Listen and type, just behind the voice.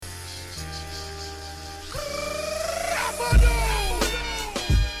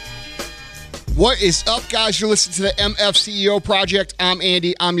What is up, guys? You're listening to the MF CEO Project. I'm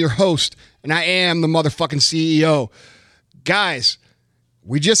Andy. I'm your host, and I am the motherfucking CEO. Guys,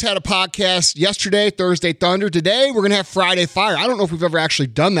 we just had a podcast yesterday, Thursday Thunder. Today, we're going to have Friday Fire. I don't know if we've ever actually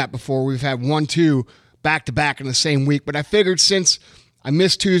done that before. We've had 1-2 back-to-back in the same week, but I figured since I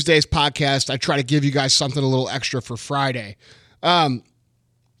missed Tuesday's podcast, I try to give you guys something a little extra for Friday. If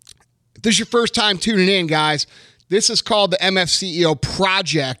this is your first time tuning in, guys, this is called the MF CEO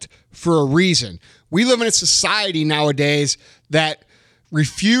Project for a reason. We live in a society nowadays that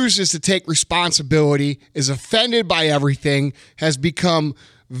refuses to take responsibility, is offended by everything, has become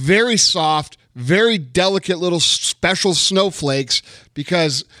very soft, very delicate little special snowflakes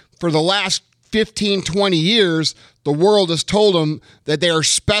because for the last 15, 20 years, the world has told them that they are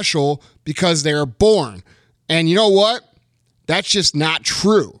special because they are born. And you know what? That's just not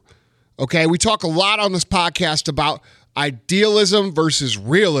true. Okay, we talk a lot on this podcast about idealism versus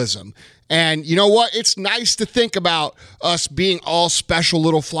realism. And you know what? It's nice to think about us being all special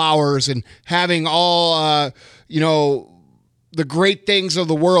little flowers and having all, the great things of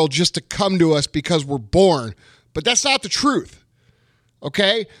the world just to come to us because we're born. But that's not the truth.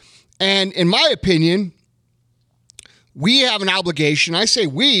 Okay? And in my opinion, we have an obligation. I say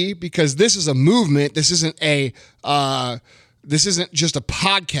we because this is a movement. This isn't just a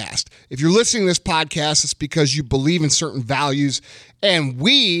podcast. If you're listening to this podcast, it's because you believe in certain values, and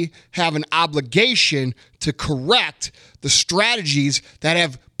we have an obligation to correct the strategies that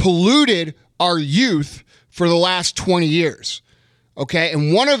have polluted our youth for the last 20 years. Okay?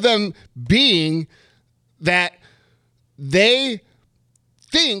 And one of them being that they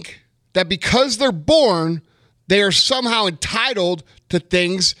think that because they're born, they are somehow entitled to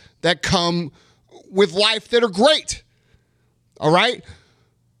things that come with life that are great. All right?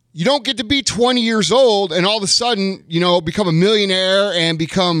 You don't get to be 20 years old and all of a sudden, become a millionaire and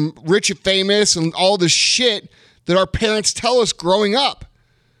become rich and famous and all this shit that our parents tell us growing up.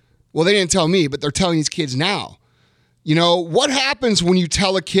 Well, they didn't tell me, but they're telling these kids now. What happens when you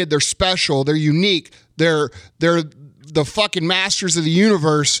tell a kid they're special, they're unique, they're the fucking masters of the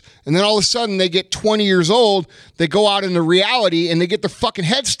universe, and then all of a sudden they get 20 years old, they go out into reality and they get their fucking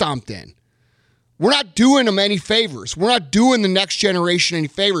head stomped in. We're not doing them any favors. We're not doing the next generation any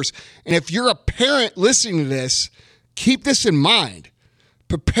favors. And if you're a parent listening to this, keep this in mind.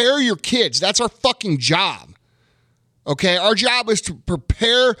 Prepare your kids. That's our fucking job. Okay? Our job is to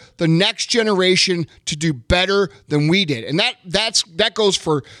prepare the next generation to do better than we did. And that goes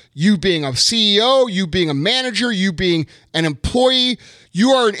for you being a CEO, you being a manager, you being an employee. You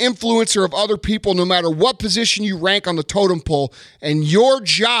are an influencer of other people no matter what position you rank on the totem pole. And your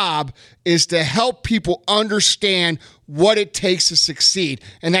job is to help people understand what it takes to succeed.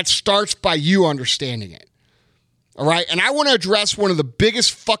 And that starts by you understanding it. All right? And I want to address one of the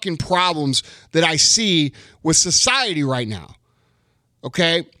biggest fucking problems that I see with society right now.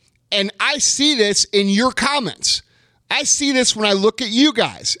 Okay? And I see this in your comments. I see this when I look at you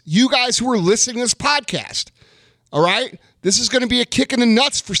guys who are listening to this podcast. All right? This is going to be a kick in the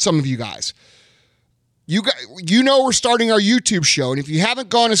nuts for some of you guys. We're starting our YouTube show, and if you haven't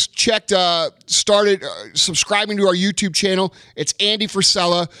gone and started subscribing to our YouTube channel, it's Andy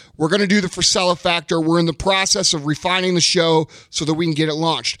Frisella. We're going to do the Frisella Factor. We're in the process of refining the show so that we can get it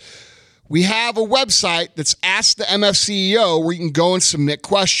launched. We have a website that's Ask the MF CEO where you can go and submit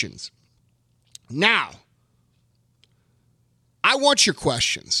questions. Now, I want your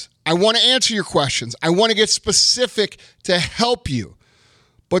questions. I want to answer your questions. I want to get specific to help you.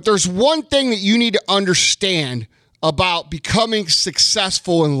 But there's one thing that you need to understand about becoming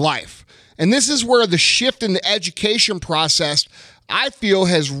successful in life. And this is where the shift in the education process, I feel,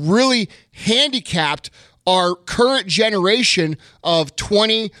 has really handicapped our current generation of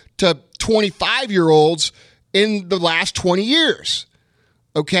 20 to 25-year-olds in the last 20 years.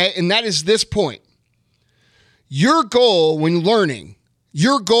 Okay? And that is this point. Your goal when learning,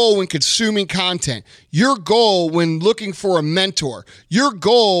 your goal when consuming content, your goal when looking for a mentor, your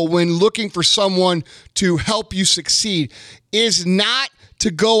goal when looking for someone to help you succeed is not to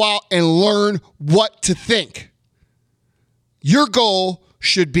go out and learn what to think. Your goal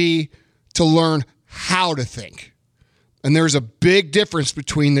should be to learn how to think. And there's a big difference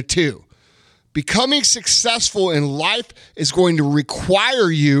between the two. Becoming successful in life is going to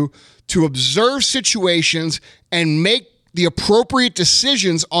require you to observe situations and make the appropriate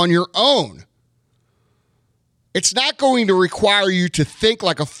decisions on your own. It's not going to require you to think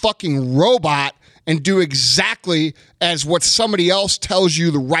like a fucking robot and do exactly as what somebody else tells you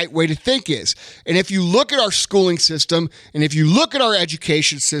the right way to think is. And if you look at our schooling system, and if you look at our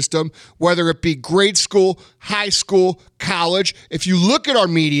education system, whether it be grade school, high school, college, if you look at our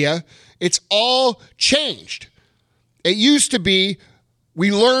media, It's all changed. It used to be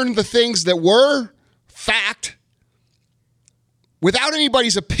we learned the things that were fact without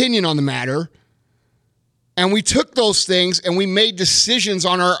anybody's opinion on the matter. And we took those things and we made decisions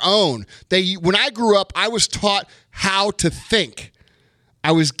on our own. When I grew up, I was taught how to think.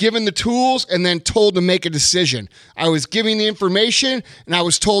 I was given the tools and then told to make a decision. I was given the information and I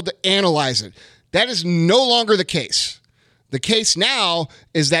was told to analyze it. That is no longer the case. The case now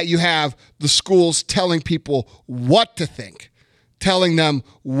is that you have the schools telling people what to think, telling them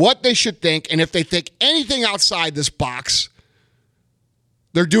what they should think, and if they think anything outside this box,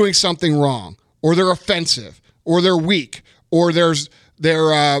 they're doing something wrong, or they're offensive, or they're weak, or they're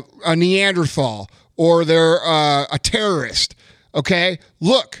a Neanderthal, or they're a terrorist. Okay?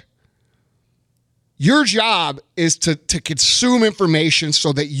 Look, your job is to consume information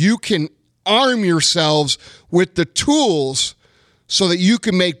so that you can arm yourselves with the tools so that you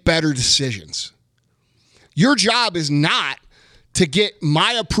can make better decisions. Your job is not to get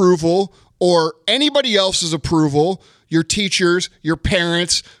my approval or anybody else's approval, your teachers, your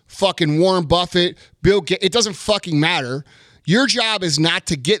parents, fucking Warren Buffett, Bill Gates. It doesn't fucking matter. Your job is not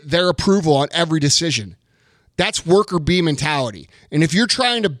to get their approval on every decision. That's worker bee mentality. And if you're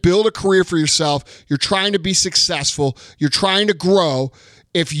trying to build a career for yourself, you're trying to be successful, you're trying to grow,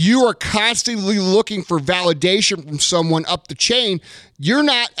 if you are constantly looking for validation from someone up the chain, you're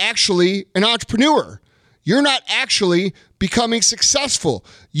not actually an entrepreneur. You're not actually becoming successful.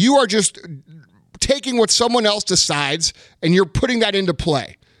 You are just taking what someone else decides and you're putting that into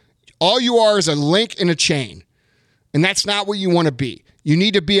play. All you are is a link in a chain. And that's not what you want to be. You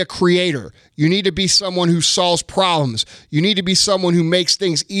need to be a creator. You need to be someone who solves problems. You need to be someone who makes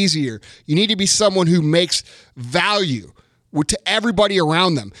things easier. You need to be someone who makes value to everybody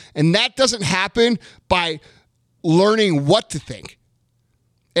around them. And that doesn't happen by learning what to think.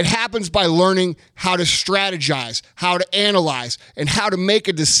 It happens by learning how to strategize, how to analyze, and how to make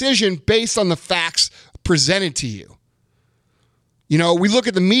a decision based on the facts presented to you. You know, we look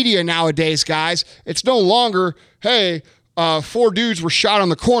at the media nowadays, guys. It's no longer, hey, 4 dudes were shot on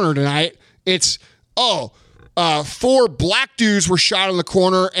the corner tonight. It's, 4 black dudes were shot on the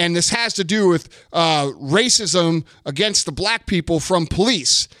corner, and this has to do with racism against the black people from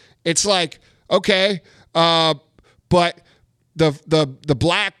police. It's like, okay, but the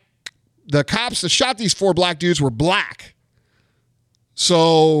cops that shot these 4 black dudes were black.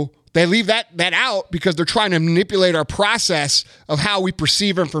 So they leave that out because they're trying to manipulate our process of how we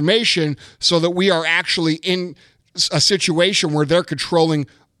perceive information so that we are actually in a situation where they're controlling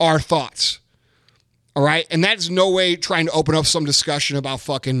our thoughts. All right? And that is no way trying to open up some discussion about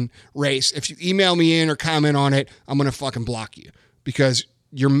fucking race. If you email me in or comment on it, I'm going to fucking block you because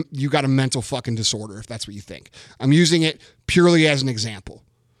you got a mental fucking disorder if that's what you think. I'm using it purely as an example.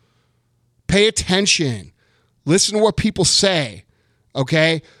 Pay attention. Listen to what people say.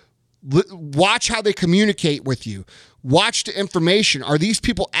 Okay? Watch how they communicate with you. Watch the information. Are these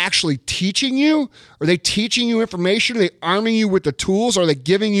people actually teaching you? Are they teaching you information? Are they arming you with the tools? Are they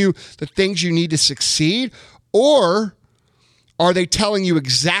giving you the things you need to succeed? Or are they telling you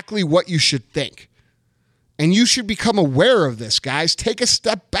exactly what you should think? And you should become aware of this, guys. Take a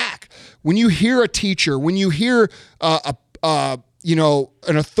step back. When you hear a teacher, when you hear an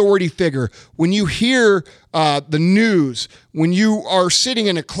authority figure, when you hear the news, when you are sitting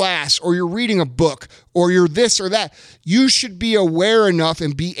in a class or you're reading a book or you're this or that, you should be aware enough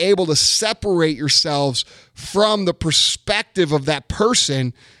and be able to separate yourselves from the perspective of that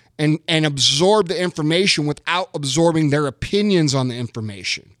person and absorb the information without absorbing their opinions on the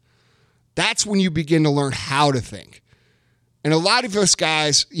information. That's when you begin to learn how to think. And a lot of us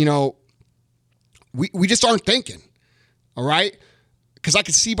guys, we just aren't thinking, all right? Because I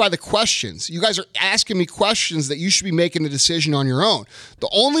can see by the questions. You guys are asking me questions that you should be making a decision on your own. The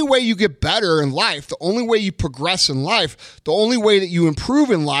only way you get better in life, the only way you progress in life, the only way that you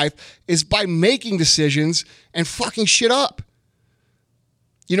improve in life is by making decisions and fucking shit up.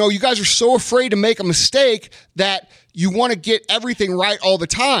 You guys are so afraid to make a mistake that you want to get everything right all the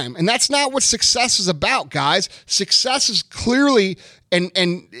time. And that's not what success is about, guys. Success is clearly and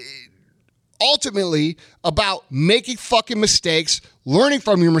ultimately about making fucking mistakes, learning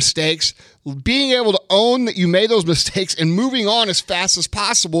from your mistakes, being able to own that you made those mistakes and moving on as fast as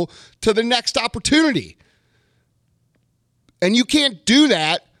possible to the next opportunity. And you can't do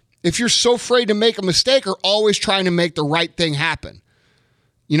that if you're so afraid to make a mistake or always trying to make the right thing happen.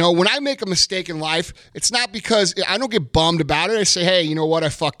 When I make a mistake in life, it's not because I don't get bummed about it. I say, hey, you know what? I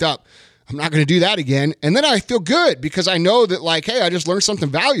fucked up. I'm not going to do that again. And then I feel good because I know that hey, I just learned something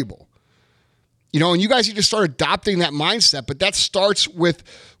valuable. And you guys need to start adopting that mindset, but that starts with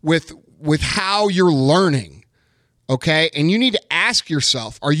how you're learning, okay? And you need to ask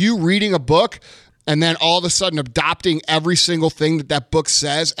yourself, are you reading a book and then all of a sudden adopting every single thing that book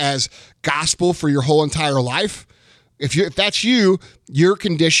says as gospel for your whole entire life? If that's you, you're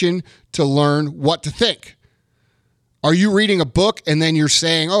conditioned to learn what to think. Are you reading a book and then you're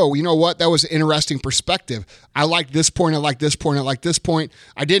saying, oh, you know what? That was an interesting perspective. I like this point. I like this point. I like this point.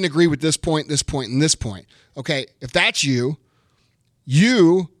 I didn't agree with this point, and this point. Okay, if that's you,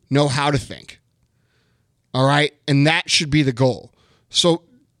 you know how to think. All right? And that should be the goal. So,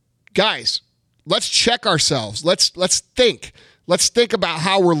 guys, let's check ourselves. Let's think. Let's think about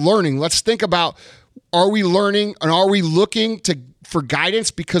how we're learning. Let's think about, are we learning and are we looking for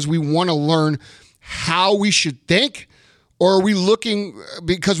guidance because we want to learn how we should think? Or are we looking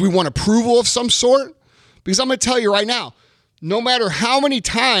because we want approval of some sort? Because I'm going to tell you right now, no matter how many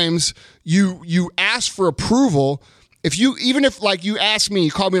times you ask for approval, even if you ask me, you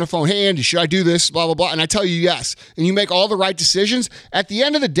call me on the phone, hey Andy, should I do this, blah, blah, blah, and I tell you yes, and you make all the right decisions, at the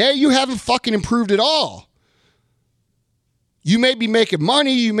end of the day, you haven't fucking improved at all. You may be making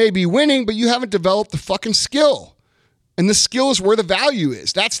money, you may be winning, but you haven't developed the fucking skill. And the skill is where the value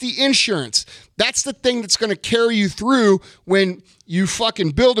is. That's the insurance. That's the thing that's going to carry you through when you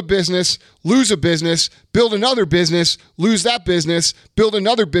fucking build a business, lose a business, build another business, lose that business, build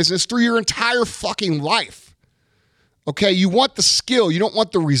another business through your entire fucking life. Okay, you want the skill. You don't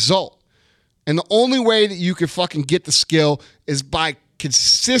want the result. And the only way that you can fucking get the skill is by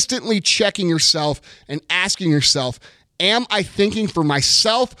consistently checking yourself and asking yourself, am I thinking for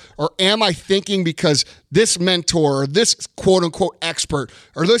myself, or am I thinking because this mentor or this quote unquote expert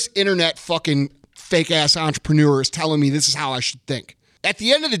or this internet fucking fake ass entrepreneur is telling me this is how I should think? At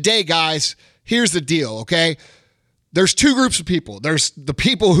the end of the day, guys, here's the deal, okay? There's two groups of people. There's the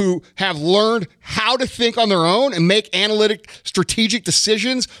people who have learned how to think on their own and make analytic, strategic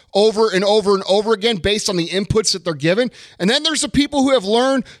decisions over and over and over again based on the inputs that they're given. And then there's the people who have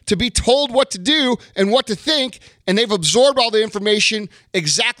learned to be told what to do and what to think, and they've absorbed all the information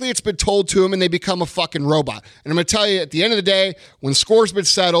exactly it's been told to them, and they become a fucking robot. And I'm going to tell you, at the end of the day, when score's been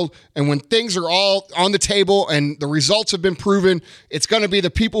settled and when things are all on the table and the results have been proven, it's going to be the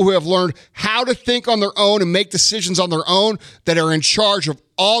people who have learned how to think on their own and make decisions on their own that are in charge of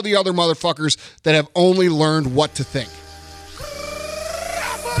all the other motherfuckers that have only learned what to think.